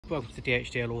Welcome to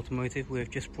DHDL Automotive. We have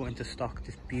just brought into stock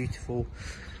this beautiful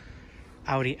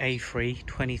Audi A3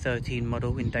 2013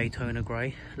 model in Daytona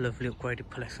grey. Lovely upgraded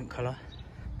pearlescent colour.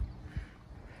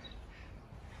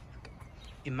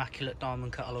 Immaculate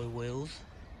diamond cut alloy wheels.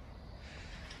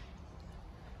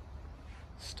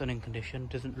 Stunning condition.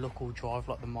 Doesn't look or drive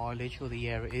like the mileage or the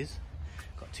year it is.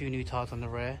 Got 2 new tyres on the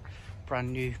rear.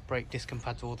 Brand new brake disc and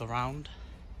pads all around.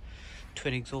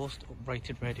 Twin exhaust,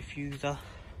 uprated rear diffuser.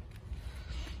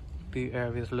 Boot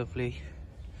area is lovely.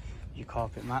 Your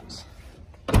carpet mats.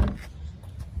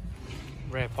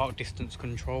 Rear park distance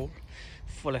control.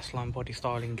 Full S-line body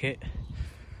styling kit.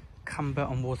 Camber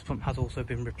and water pump has also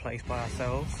been replaced by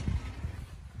ourselves.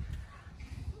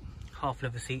 Half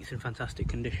leather seats in fantastic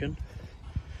condition.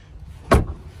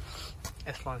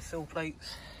 S-line sill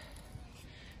plates.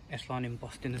 S-line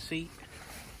embossed in the seat.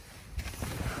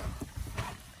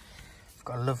 We've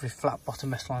got a lovely flat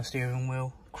bottom S-line steering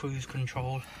wheel, cruise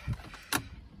control.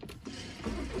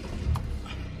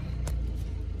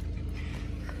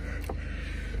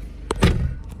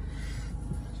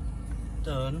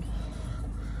 Done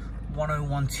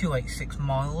 101,286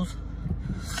 miles.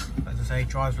 As I say,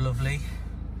 drives lovely.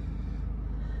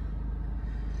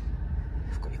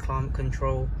 You've got your climate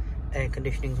control, air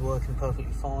conditioning's working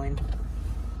perfectly fine.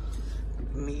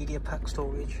 Media pack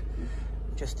storage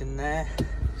just in there.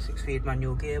 6-speed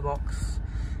manual gearbox,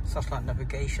 satellite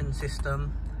navigation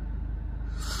system,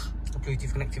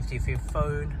 Bluetooth connectivity for your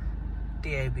phone,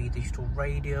 DAB digital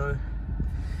radio.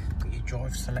 Got your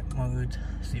drive select mode,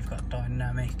 so you've got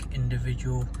dynamic,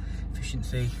 individual,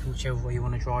 efficiency, whichever way you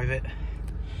want to drive it.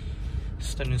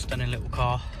 Stunning little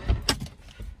car.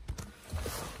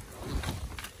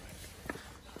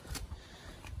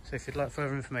 So if you'd like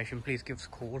further information, please give us a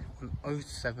call on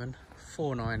 07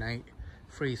 498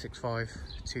 365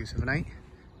 278.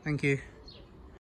 Thank you.